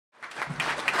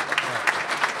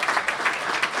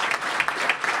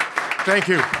Thank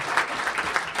you.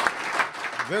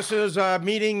 This is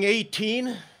meeting 18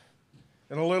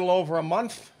 in a little over a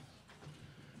month,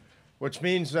 which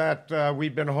means that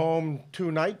we've been home 2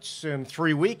 nights in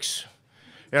 3 weeks,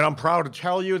 and I'm proud to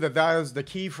tell you that that is the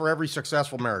key for every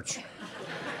successful marriage.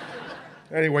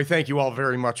 Anyway, thank you all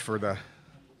very much for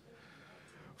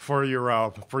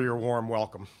your warm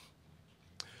welcome.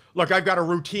 Look, I've got a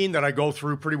routine that I go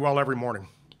through pretty well every morning.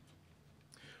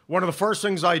 One of the first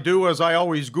things I do is I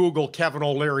always Google Kevin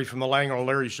O'Leary from the Lang &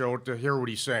 O'Leary Show to hear what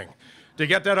he's saying. Did you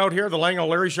get that out here, the Lang &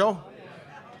 O'Leary Show?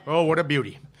 Oh, what a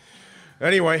beauty.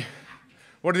 Anyway,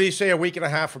 what did he say a week and a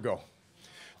half ago?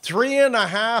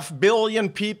 3.5 billion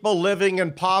people living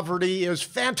in poverty is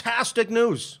fantastic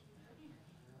news.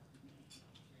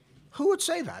 Who would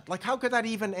say that? Like, how could that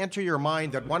even enter your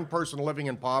mind that one person living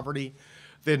in poverty,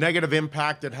 the negative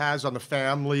impact it has on the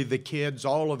family, the kids,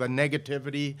 all of the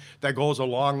negativity that goes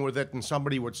along with it, and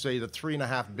somebody would say that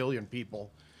 3.5 billion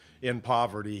people in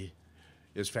poverty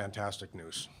is fantastic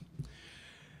news.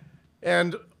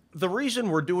 And the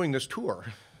reason we're doing this tour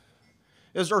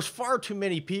is there's far too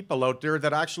many people out there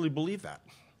that actually believe that.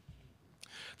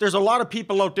 There's a lot of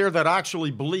people out there that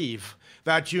actually believe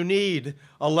that you need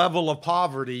a level of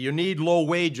poverty, you need low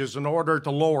wages in order to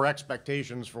lower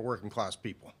expectations for working class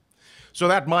people. So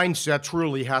that mindset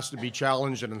truly has to be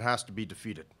challenged and it has to be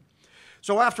defeated.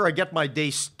 So after I get my day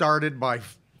started by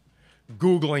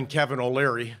Googling Kevin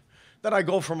O'Leary, then I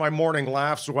go for my morning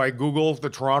laugh, so I Google the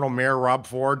Toronto Mayor, Rob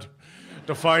Ford,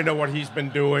 to find out what he's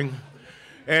been doing.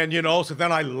 And, so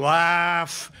then I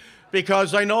laugh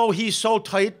because I know he's so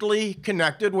tightly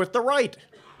connected with the right.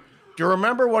 Do you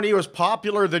remember when he was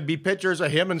popular, there'd be pictures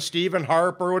of him and Stephen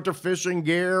Harper with their fishing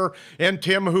gear and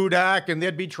Tim Hudak, and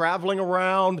they'd be traveling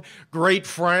around, great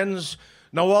friends.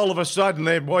 Now all of a sudden,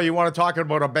 you want to talk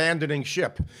about abandoning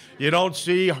ship. You don't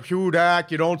see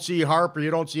Hudak, you don't see Harper, you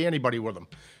don't see anybody with them.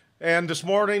 And this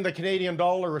morning, the Canadian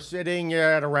dollar is sitting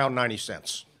at around 90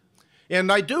 cents. And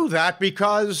I do that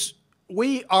because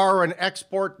we are an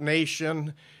export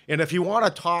nation, and if you want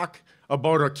to talk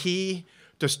about a key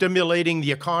to stimulating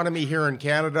the economy here in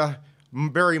Canada,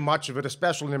 very much of it,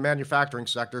 especially in the manufacturing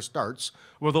sector, starts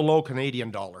with a low Canadian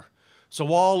dollar.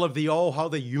 So all of the, how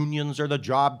the unions are the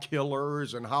job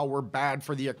killers and how we're bad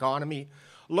for the economy.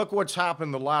 Look what's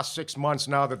happened the last 6 months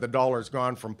now that the dollar's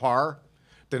gone from par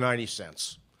to 90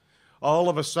 cents. All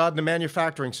of a sudden, the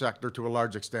manufacturing sector, to a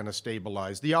large extent, has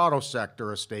stabilized. The auto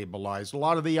sector has stabilized, a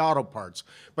lot of the auto parts.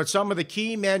 But some of the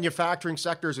key manufacturing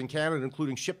sectors in Canada,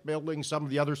 including shipbuilding, some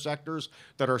of the other sectors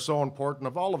that are so important,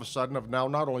 have all of a sudden have now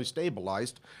not only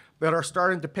stabilized, that are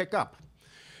starting to pick up.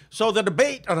 So the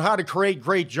debate on how to create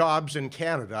great jobs in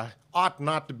Canada ought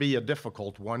not to be a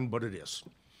difficult one, but it is.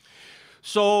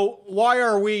 So why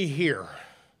are we here?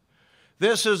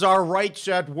 This is our Rights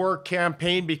at Work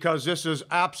campaign because this is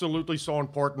absolutely so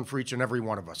important for each and every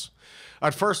one of us.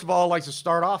 I'd first of all like to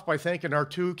start off by thanking our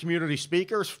 2 community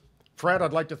speakers. Fred,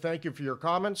 I'd like to thank you for your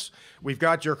comments. We've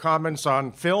got your comments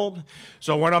on film.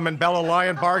 So when I'm in Bella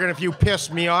Lion Bargain, if you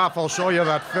piss me off, I'll show you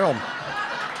that film.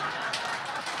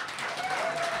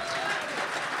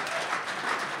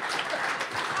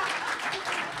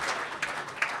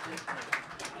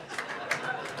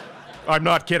 I'm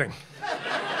not kidding.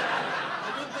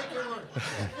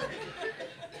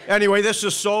 Anyway, this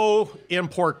is so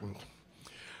important.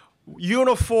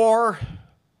 Unifor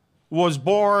was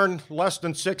born less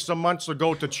than 6 months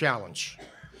ago to challenge.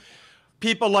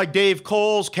 People like Dave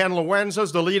Coles, Ken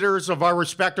Lewenzas, the leaders of our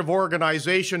respective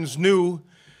organizations knew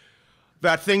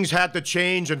that things had to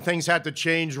change and things had to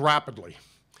change rapidly.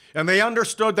 And they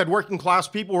understood that working class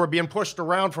people were being pushed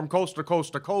around from coast to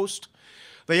coast to coast.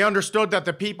 They understood that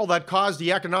the people that caused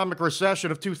the economic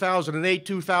recession of 2008,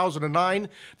 2009,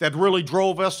 that really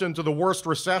drove us into the worst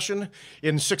recession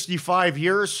in 65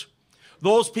 years,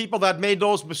 those people that made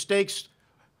those mistakes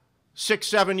 6,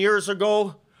 7 years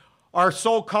ago are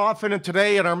so confident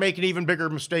today and are making even bigger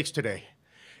mistakes today.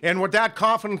 And with that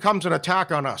confidence comes an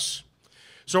attack on us.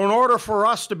 So in order for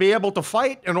us to be able to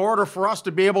fight, in order for us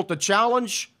to be able to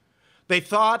challenge, they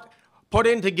thought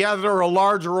putting together a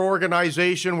larger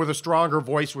organization with a stronger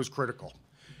voice was critical.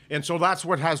 And so that's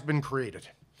what has been created.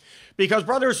 Because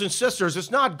brothers and sisters, it's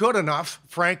not good enough,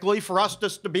 frankly, for us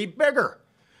just to be bigger.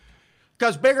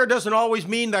 Because bigger doesn't always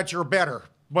mean that you're better.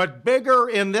 But bigger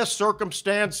in this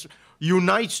circumstance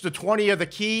unites the 20 of the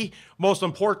key, most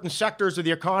important sectors of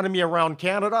the economy around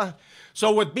Canada.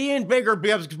 So with being bigger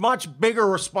gives much bigger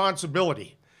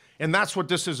responsibility. And that's what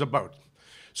this is about.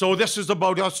 So this is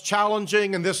about us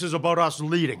challenging, and this is about us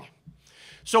leading.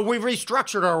 So we've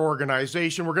restructured our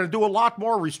organization. We're going to do a lot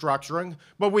more restructuring,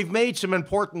 but we've made some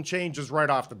important changes right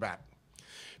off the bat.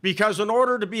 Because in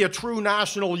order to be a true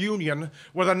national union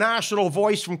with a national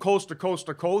voice from coast to coast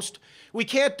to coast, we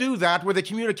can't do that with a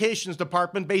communications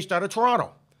department based out of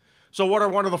Toronto. So what are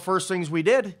one of the first things we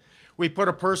did? We put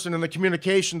a person in the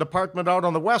communication department out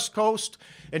on the West Coast,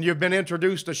 and you've been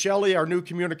introduced to Shelley, our new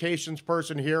communications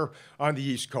person here on the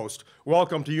East Coast.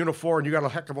 Welcome to Unifor, and you got a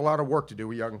heck of a lot of work to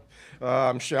do, young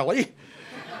Shelley.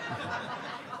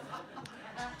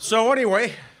 So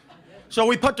anyway, so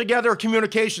we put together a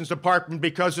communications department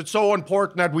because it's so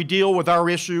important that we deal with our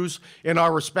issues in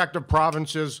our respective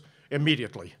provinces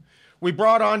immediately. We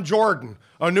brought on Jordan,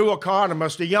 a new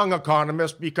economist, a young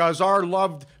economist, because our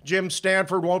loved Jim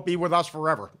Stanford won't be with us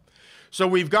forever. So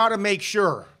we've got to make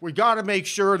sure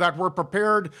that we're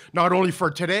prepared not only for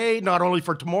today, not only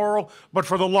for tomorrow, but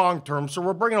for the long term. So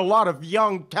we're bringing a lot of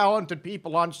young, talented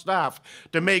people on staff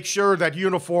to make sure that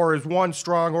Unifor is one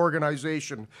strong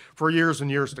organization for years and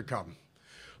years to come.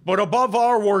 But above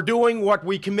all, we're doing what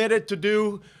we committed to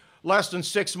do less than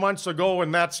 6 months ago,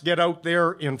 and that's get out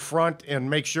there in front and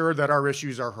make sure that our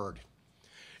issues are heard.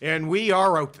 And we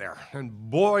are out there, and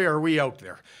boy, are we out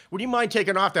there. Would you mind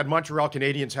taking off that Montreal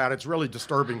Canadiens hat? It's really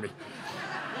disturbing me.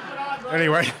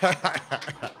 Anyway,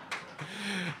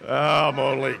 I'm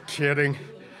only kidding.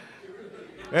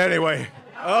 Anyway,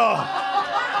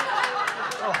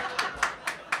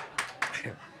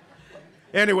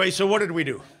 Anyway, so what did we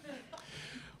do?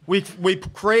 We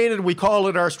call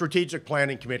it our strategic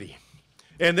planning committee.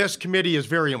 And this committee is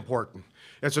very important.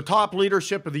 It's the top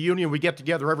leadership of the union. We get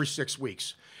together every 6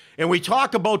 weeks. And we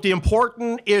talk about the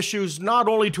important issues, not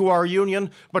only to our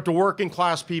union, but to working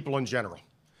class people in general.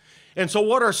 And so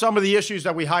what are some of the issues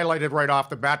that we highlighted right off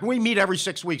the bat? And we meet every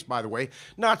 6 weeks, by the way.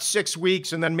 Not 6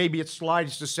 weeks and then maybe it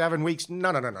slides to 7 weeks.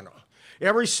 No.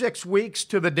 Every 6 weeks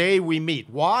to the day we meet.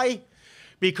 Why?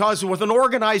 Because with an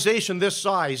organization this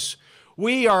size,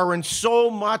 we are in so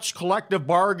much collective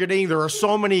bargaining, there are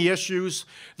so many issues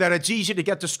that it's easy to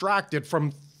get distracted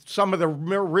from some of the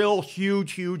real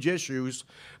huge issues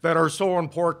that are so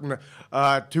important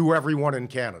to everyone in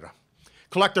Canada.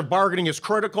 Collective bargaining is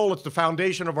critical, it's the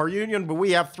foundation of our union, but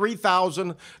we have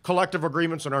 3,000 collective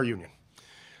agreements in our union.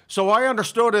 So I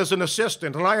understood as an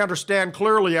assistant, and I understand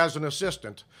clearly as an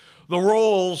assistant, the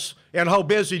roles and how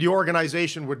busy the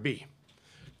organization would be.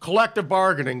 Collective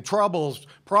bargaining, troubles,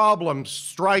 problems,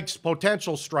 strikes,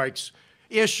 potential strikes,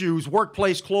 issues,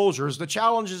 workplace closures, the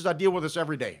challenges that deal with us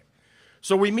every day.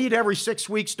 So we meet every 6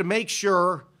 weeks to make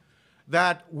sure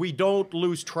that we don't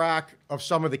lose track of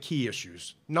some of the key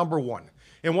issues. Number one,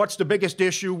 and what's the biggest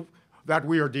issue that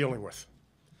we are dealing with?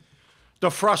 The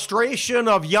frustration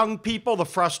of young people, the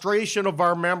frustration of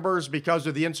our members because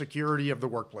of the insecurity of the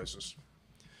workplaces.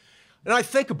 And I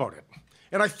think about it.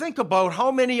 And I think about how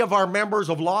many of our members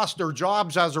have lost their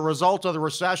jobs as a result of the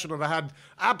recession and had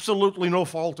absolutely no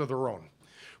fault of their own.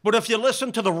 But if you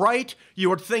listen to the right, you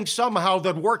would think somehow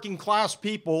that working class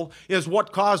people is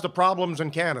what caused the problems in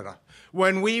Canada,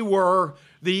 when we were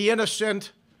the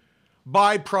innocent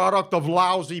byproduct of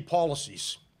lousy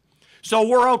policies. So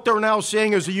we're out there now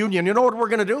saying as a union, you know what we're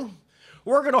going to do?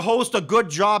 We're going to host a Good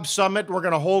Job Summit. We're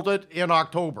going to hold it in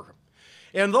October.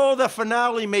 And though the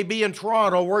finale may be in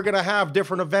Toronto, we're going to have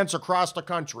different events across the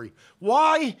country.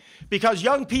 Why? Because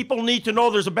young people need to know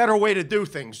there's a better way to do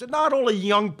things. And not only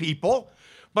young people,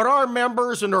 but our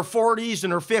members in their 40s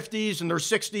and their 50s and their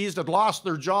 60s that lost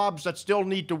their jobs that still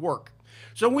need to work.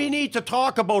 So we need to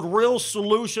talk about real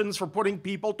solutions for putting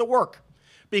people to work.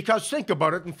 Because think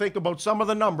about it and think about some of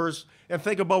the numbers and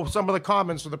think about some of the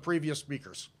comments of the previous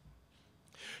speakers.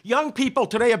 Young people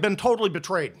today have been totally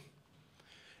betrayed.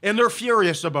 And they're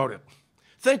furious about it.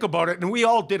 Think about it, and we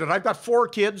all did it. I've got 4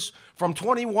 kids from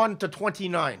 21 to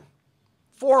 29.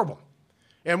 4 of them.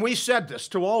 And we said this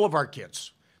to all of our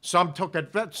kids. Some took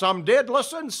it, some did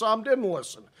listen, some didn't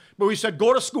listen. But we said,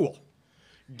 go to school.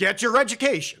 Get your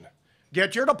education.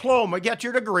 Get your diploma, get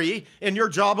your degree, and your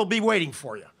job will be waiting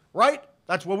for you. Right?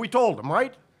 That's what we told them,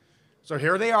 right? So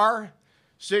here they are,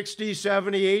 $60,000,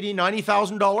 $70,000, $80,000,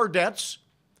 $90,000 debts,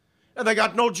 and they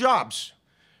got no jobs.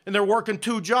 And they're working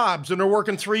 2 jobs, and they're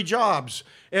working 3 jobs,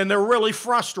 and they're really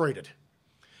frustrated.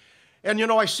 And you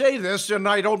know, I say this, and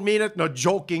I don't mean it in a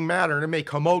joking manner, and it may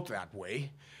come out that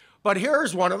way, but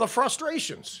here's one of the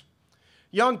frustrations.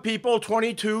 Young people,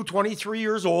 22, 23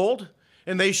 years old,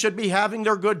 and they should be having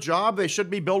their good job, they should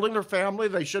be building their family,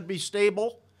 they should be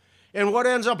stable, and what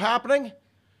ends up happening?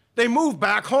 They move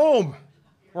back home,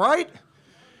 right?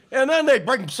 And then they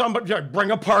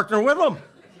bring a partner with them.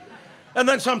 And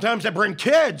then sometimes they bring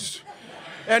kids.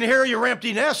 And here you're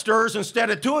empty nesters, instead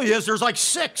of 2 of you, there's like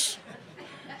 6.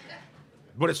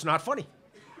 But it's not funny.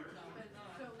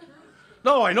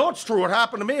 No, I know it's true. It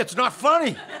happened to me. It's not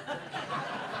funny.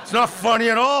 It's not funny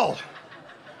at all.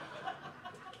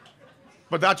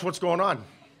 But that's what's going on.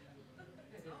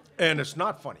 And it's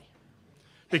not funny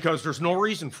because there's no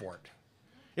reason for it.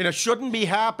 And it shouldn't be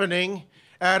happening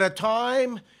at a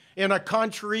time in a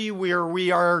country where we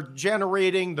are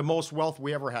generating the most wealth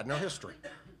we ever had in our history.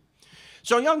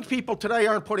 So young people today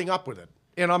aren't putting up with it,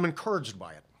 and I'm encouraged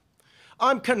by it.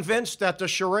 I'm convinced that the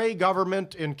Charest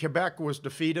government in Quebec was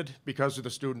defeated because of the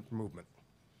student movement.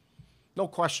 No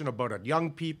question about it.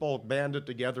 Young people banded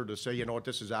together to say, you know what,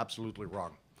 this is absolutely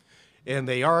wrong. And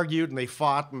they argued and they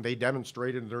fought and they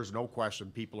demonstrated, and there's no question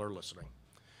people are listening.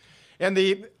 And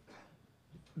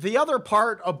the other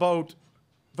part about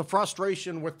the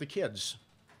frustration with the kids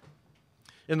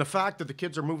and the fact that the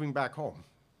kids are moving back home.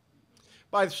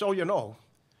 So you know,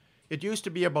 it used to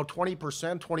be about 20%,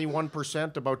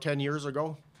 21% about 10 years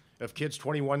ago of kids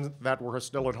 21 that were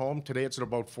still at home. Today it's at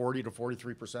about 40 to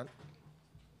 43%.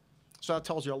 So that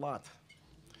tells you a lot.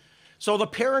 So the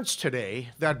parents today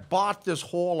that bought this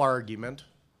whole argument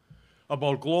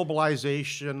about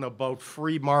globalization, about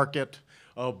free market,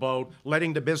 about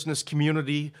letting the business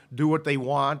community do what they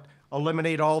want,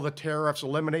 eliminate all the tariffs,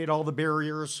 eliminate all the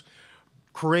barriers,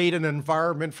 create an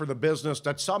environment for the business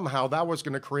that somehow that was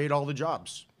going to create all the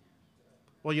jobs.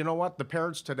 Well, you know what? The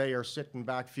parents today are sitting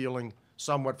back feeling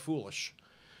somewhat foolish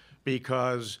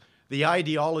because the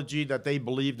ideology that they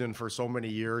believed in for so many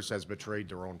years has betrayed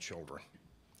their own children.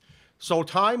 So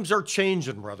times are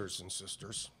changing, brothers and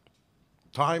sisters.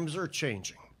 Times are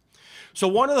changing. So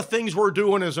one of the things we're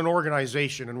doing as an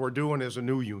organization and we're doing as a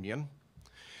new union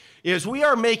is we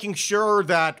are making sure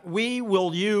that we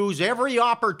will use every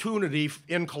opportunity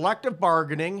in collective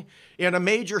bargaining in a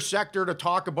major sector to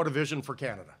talk about a vision for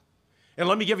Canada. And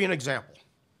let me give you an example.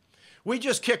 We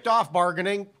just kicked off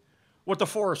bargaining with the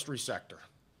forestry sector,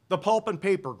 the pulp and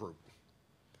paper group.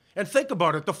 And think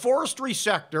about it, the forestry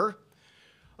sector,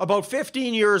 about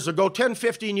 15 years ago, 10,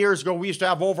 15 years ago, we used to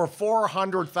have over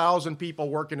 400,000 people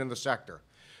working in the sector.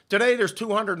 Today, there's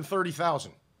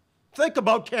 230,000. Think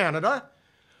about Canada,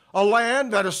 a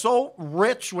land that is so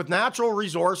rich with natural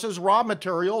resources, raw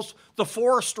materials, the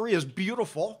forestry is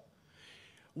beautiful.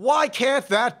 Why can't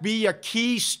that be a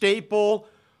key staple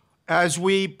as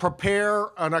we prepare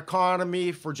an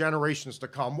economy for generations to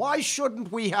come? Why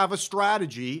shouldn't we have a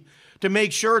strategy to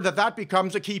make sure that that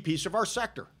becomes a key piece of our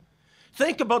sector?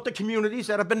 Think about the communities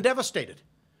that have been devastated,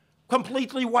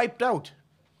 completely wiped out.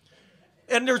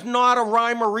 And there's not a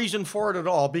rhyme or reason for it at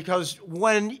all, because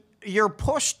when you're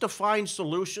pushed to find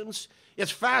solutions,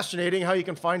 it's fascinating how you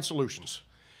can find solutions.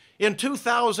 In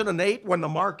 2008, when the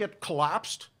market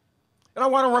collapsed, and I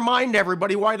want to remind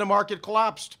everybody why the market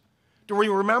collapsed. Do we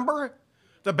remember?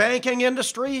 The banking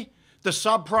industry, the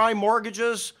subprime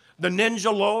mortgages, the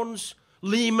ninja loans,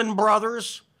 Lehman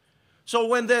Brothers. So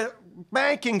when the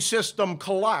banking system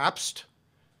collapsed,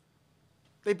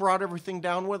 they brought everything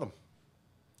down with them.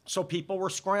 So people were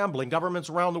scrambling. Governments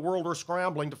around the world were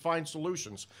scrambling to find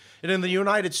solutions. And in the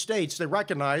United States, they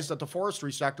recognized that the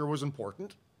forestry sector was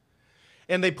important.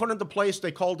 And they put into place,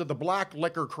 they called it the black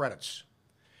liquor credits.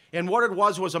 And what it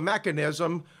was a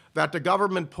mechanism that the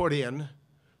government put in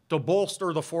to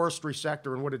bolster the forestry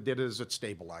sector, and what it did is it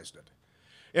stabilized it.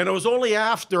 And it was only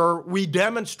after we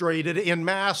demonstrated en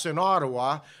masse in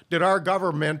Ottawa did our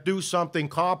government do something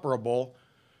comparable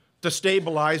to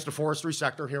stabilize the forestry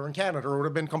sector here in Canada, or it would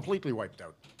have been completely wiped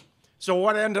out. So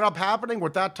what ended up happening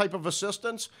with that type of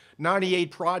assistance? 98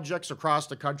 projects across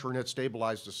the country, and it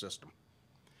stabilized the system.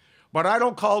 But I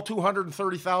don't call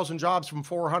 230,000 jobs from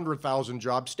 400,000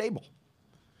 jobs stable.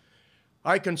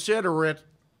 I consider it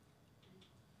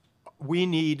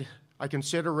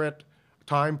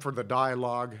time for the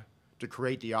dialogue to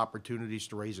create the opportunities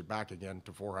to raise it back again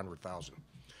to 400,000.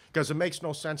 Because it makes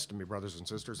no sense to me, brothers and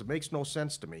sisters, it makes no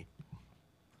sense to me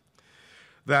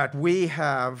that we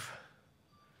have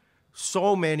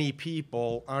so many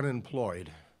people unemployed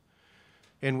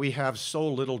and we have so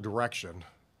little direction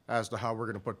as to how we're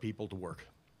going to put people to work.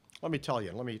 Let me tell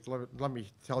you, let me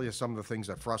tell you some of the things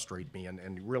that frustrate me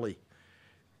and really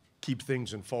keep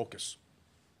things in focus.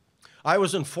 I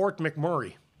was in Fort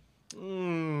McMurray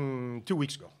 2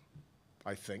 weeks ago,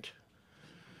 I think.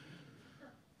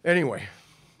 Anyway,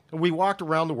 we walked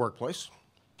around the workplace,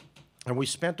 and we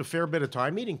spent a fair bit of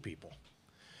time meeting people.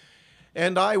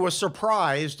 And I was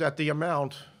surprised at the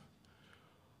amount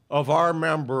of our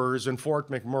members in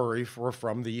Fort McMurray were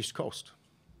from the East Coast.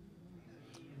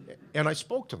 And I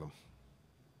spoke to them.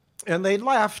 And they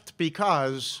left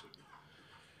because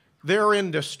their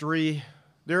industry,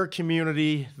 their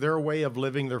community, their way of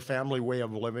living, their family way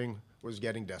of living was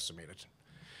getting decimated.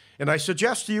 And I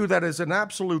suggest to you that it's an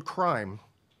absolute crime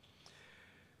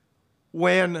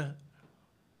when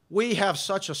We have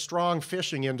such a strong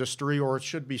fishing industry, or it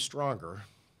should be stronger,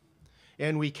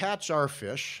 and we catch our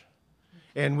fish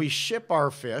and we ship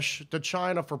our fish to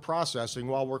China for processing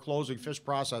while we're closing fish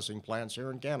processing plants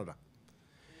here in Canada.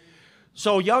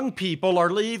 So young people are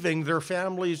leaving their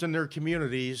families and their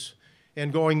communities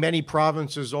and going many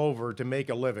provinces over to make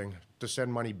a living, to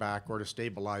send money back, or to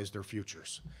stabilize their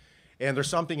futures. And there's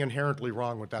something inherently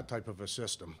wrong with that type of a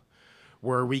system,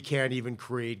 where we can't even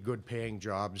create good paying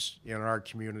jobs in our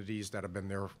communities that have been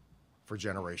there for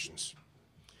generations.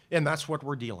 And that's what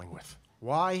we're dealing with.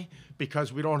 Why?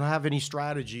 Because we don't have any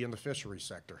strategy in the fishery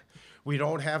sector. We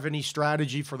don't have any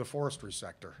strategy for the forestry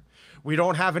sector. We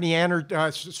don't have any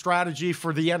strategy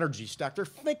for the energy sector.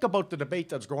 Think about the debate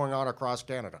that's going on across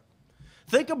Canada.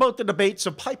 Think about the debates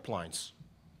of pipelines.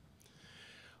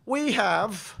 We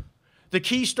have the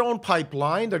Keystone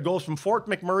Pipeline that goes from Fort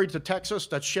McMurray to Texas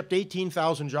that shipped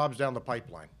 18,000 jobs down the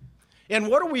pipeline. And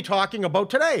what are we talking about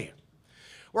today?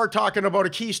 We're talking about a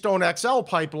Keystone XL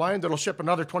pipeline that'll ship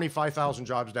another 25,000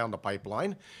 jobs down the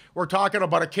pipeline. We're talking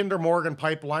about a Kinder Morgan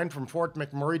pipeline from Fort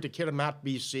McMurray to Kitimat,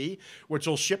 BC, which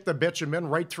will ship the bitumen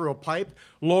right through a pipe,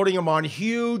 loading them on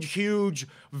huge, huge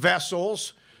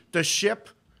vessels to ship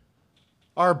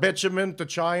our bitumen to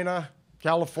China,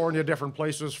 California, different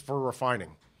places for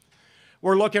refining.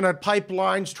 We're looking at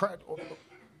pipelines.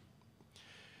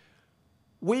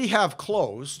 We have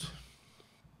closed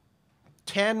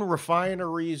 10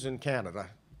 refineries in Canada.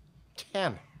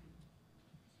 10.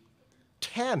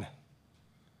 10.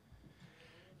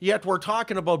 Yet we're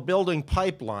talking about building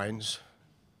pipelines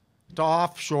to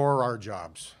offshore our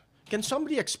jobs. Can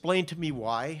somebody explain to me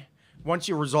why? Once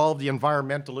you resolve the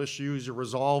environmental issues, you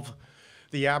resolve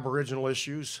the Aboriginal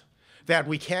issues, that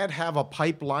we can't have a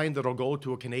pipeline that'll go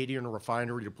to a Canadian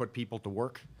refinery to put people to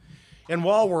work. And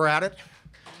while we're at it,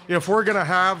 if we're gonna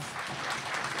have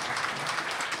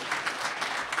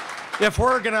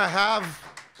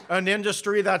an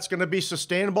industry that's gonna be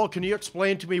sustainable, can you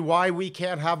explain to me why we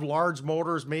can't have large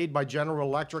motors made by General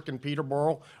Electric in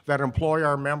Peterborough that employ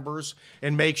our members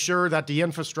and make sure that the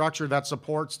infrastructure that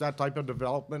supports that type of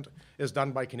development is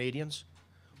done by Canadians?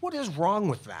 What is wrong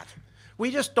with that?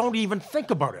 We just don't even think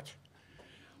about it.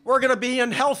 We're going to be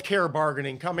in healthcare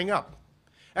bargaining coming up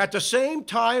at the same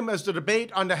time as the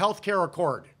debate on the healthcare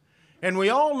accord. And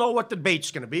we all know what the debate's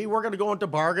going to be. We're going to go into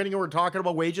bargaining and we're talking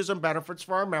about wages and benefits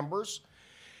for our members.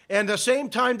 And at the same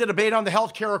time, the debate on the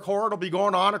healthcare accord will be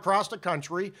going on across the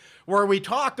country, where we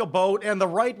talk about, and the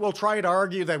right will try to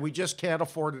argue, that we just can't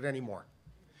afford it anymore.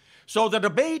 So the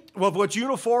debate of what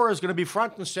Unifor is going to be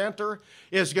front and center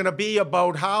is going to be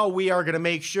about how we are going to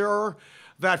make sure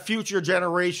that future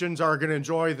generations are going to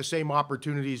enjoy the same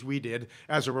opportunities we did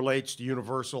as it relates to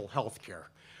universal health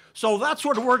care. So that's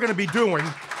what we're going to be doing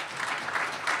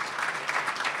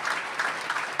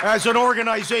as an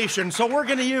organization. So we're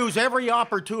going to use every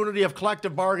opportunity of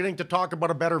collective bargaining to talk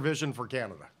about a better vision for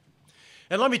Canada.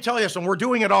 And let me tell you something, we're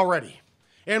doing it already.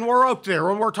 And we're out there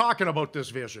and we're talking about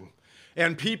this vision.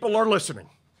 And people are listening.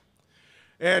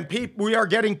 And we are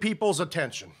getting people's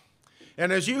attention.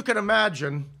 And as you can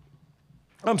imagine,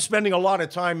 I'm spending a lot of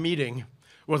time meeting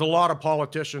with a lot of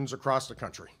politicians across the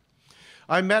country.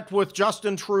 I met with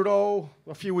Justin Trudeau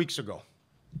a few weeks ago.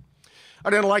 I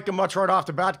didn't like him much right off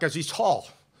the bat because he's tall.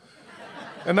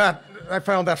 And I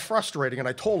found that frustrating, and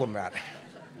I told him that.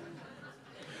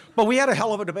 But we had a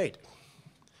hell of a debate.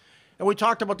 And we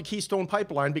talked about the Keystone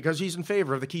Pipeline because he's in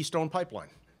favor of the Keystone Pipeline.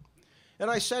 And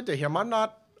I said to him,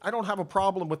 I don't have a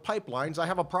problem with pipelines. I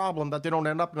have a problem that they don't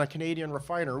end up in a Canadian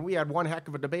refinery. And we had one heck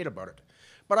of a debate about it.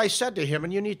 But I said to him,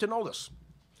 and you need to know this,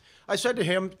 I said to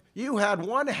him, you had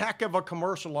one heck of a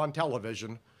commercial on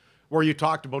television where you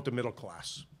talked about the middle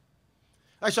class.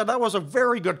 I said, that was a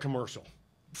very good commercial,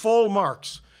 full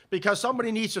marks, because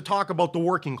somebody needs to talk about the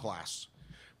working class.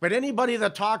 But anybody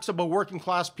that talks about working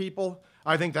class people,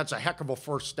 I think that's a heck of a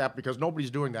first step, because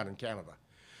nobody's doing that in Canada.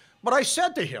 But I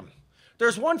said to him,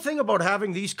 there's one thing about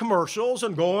having these commercials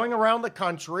and going around the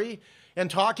country and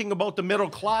talking about the middle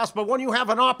class, but when you have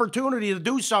an opportunity to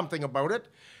do something about it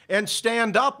and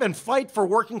stand up and fight for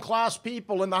working class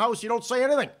people in the House, you don't say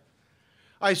anything.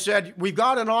 I said, we've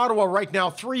got in Ottawa right now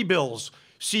 3 bills,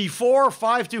 C4,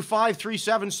 525,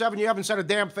 377, you haven't said a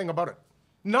damn thing about it.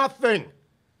 Nothing.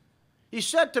 He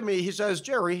said to me, he says,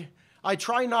 Jerry, I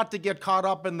try not to get caught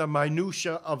up in the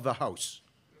minutia of the House.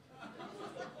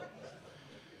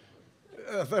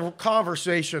 The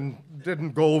conversation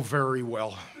didn't go very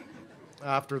well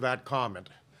after that comment.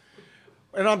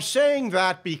 And I'm saying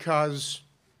that because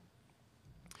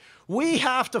we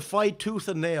have to fight tooth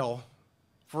and nail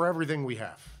for everything we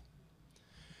have.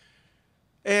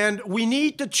 And we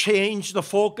need to change the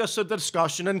focus of the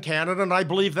discussion in Canada, and I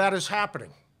believe that is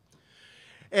happening.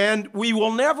 And we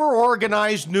will never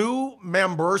organize new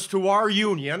members to our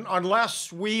union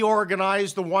unless we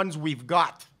organize the ones we've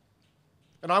got.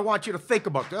 And I want you to think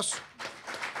about this.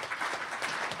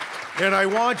 And I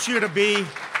want you to be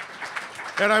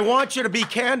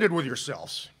candid with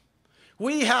yourselves.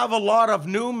 We have a lot of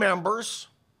new members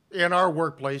in our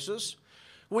workplaces.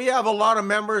 We have a lot of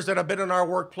members that have been in our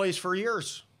workplace for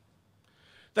years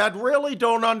that really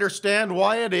don't understand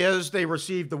why it is they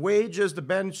receive the wages,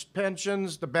 the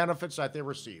pensions, the benefits that they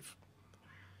receive.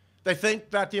 They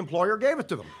think that the employer gave it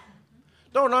to them.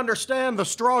 Don't understand the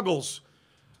struggles,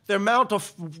 the amount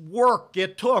of work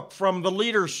it took from the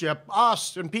leadership,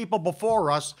 us and people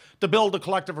before us, to build a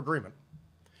collective agreement.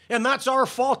 And that's our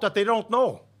fault that they don't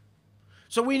know.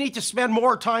 So we need to spend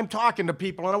more time talking to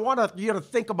people. And I want you to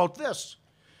think about this,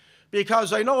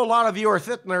 because I know a lot of you are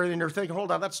sitting there and you're thinking,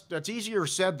 hold on, that's easier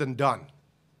said than done.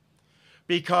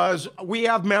 Because we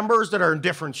have members that are in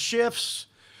different shifts,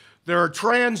 they're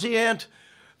transient,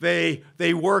 they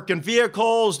work in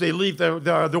vehicles, they leave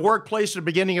the workplace at the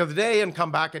beginning of the day and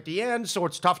come back at the end, so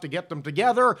it's tough to get them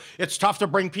together. It's tough to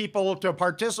bring people to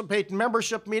participate in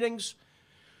membership meetings.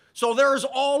 So there's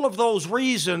all of those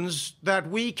reasons that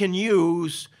we can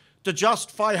use to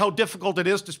justify how difficult it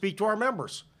is to speak to our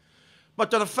members. But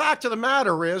the fact of the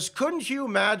matter is, couldn't you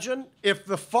imagine if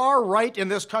the far right in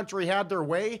this country had their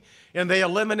way and they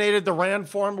eliminated the RAND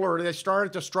formula, or they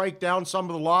started to strike down some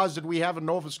of the laws that we have in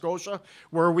Nova Scotia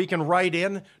where we can write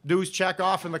in dues check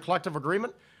off in the collective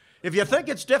agreement? If you think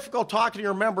it's difficult talking to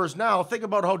your members now, think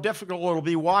about how difficult it'll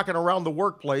be walking around the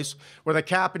workplace with a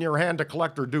cap in your hand to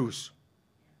collect their dues.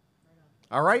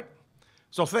 All right?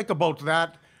 So think about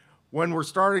that when we're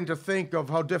starting to think of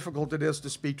how difficult it is to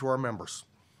speak to our members.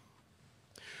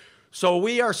 So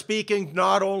we are speaking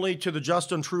not only to the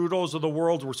Justin Trudeaus of the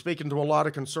world, we're speaking to a lot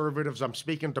of conservatives, I'm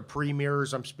speaking to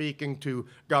premiers, I'm speaking to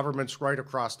governments right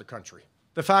across the country.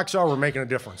 The facts are we're making a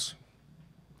difference.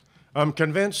 I'm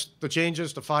convinced the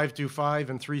changes to 525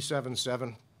 and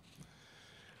 377,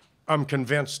 I'm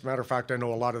convinced, matter of fact, I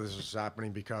know a lot of this is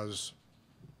happening because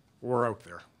we're out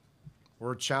there.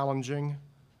 We're challenging,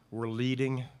 we're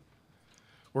leading,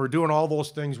 we're doing all those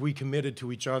things we committed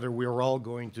to each other we are all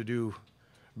going to do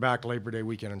back Labor Day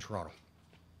weekend in Toronto.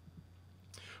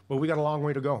 But we got a long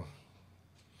way to go,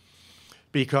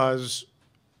 because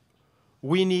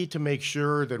we need to make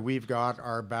sure that we've got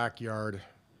our backyard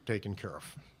taken care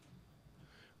of.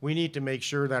 We need to make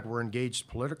sure that we're engaged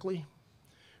politically.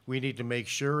 We need to make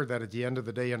sure that at the end of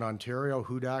the day in Ontario,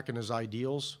 Hudak and his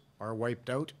ideals are wiped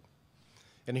out.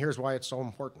 And here's why it's so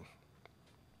important.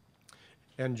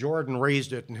 And Jordan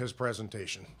raised it in his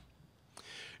presentation.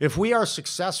 If we are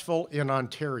successful in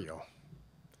Ontario,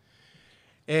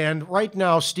 and right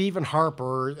now Stephen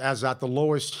Harper is at the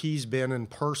lowest he's been in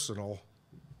personal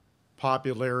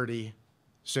popularity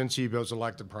since he was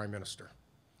elected Prime Minister.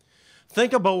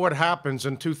 Think about what happens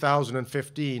in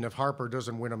 2015 if Harper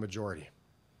doesn't win a majority.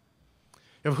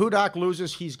 If Hudak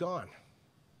loses, he's gone.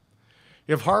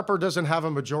 If Harper doesn't have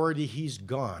a majority, he's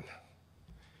gone.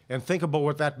 And think about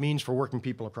what that means for working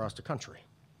people across the country.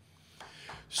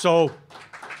 So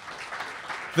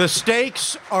the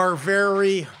stakes are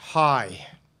very high.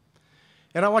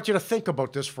 And I want you to think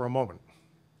about this for a moment.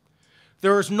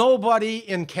 There is nobody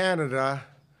in Canada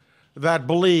that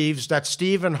believes that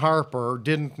Stephen Harper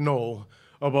didn't know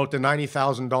about the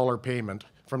 $90,000 payment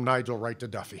from Nigel Wright to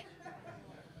Duffy.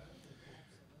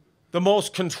 The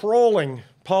most controlling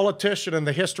politician in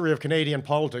the history of Canadian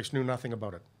politics knew nothing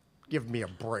about it. Give me a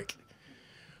break.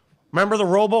 Remember the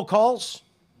robocalls?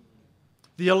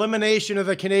 The elimination of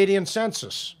the Canadian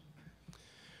census,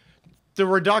 the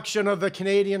reduction of the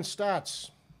Canadian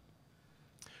stats,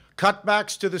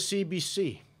 cutbacks to the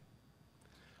CBC.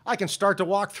 I can start to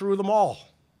walk through them all.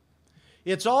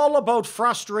 It's all about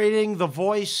frustrating the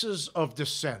voices of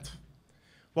dissent.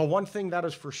 Well, one thing that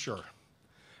is for sure,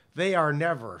 they are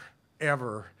never,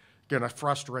 ever going to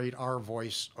frustrate our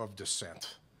voice of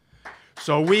dissent.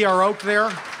 So we are out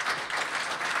there.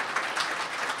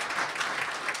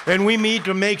 And we need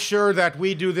to make sure that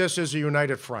we do this as a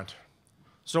united front.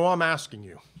 So I'm asking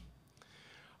you,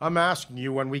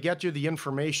 when we get you the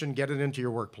information, get it into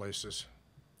your workplaces.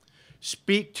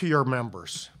 Speak to your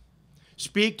members.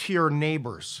 Speak to your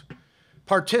neighbors.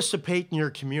 Participate in your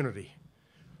community.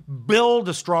 Build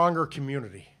a stronger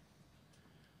community.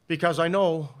 Because I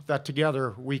know that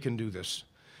together we can do this.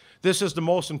 This is the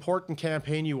most important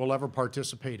campaign you will ever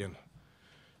participate in.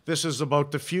 This is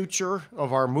about the future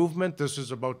of our movement. This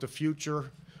is about the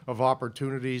future of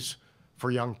opportunities for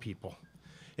young people.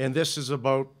 And this is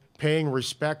about paying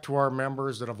respect to our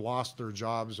members that have lost their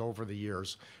jobs over the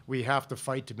years. We have to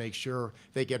fight to make sure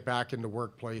they get back in the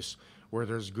workplace where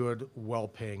there's good,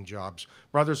 well-paying jobs.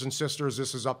 Brothers and sisters,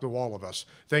 this is up to all of us.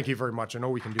 Thank you very much. I know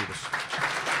we can do this.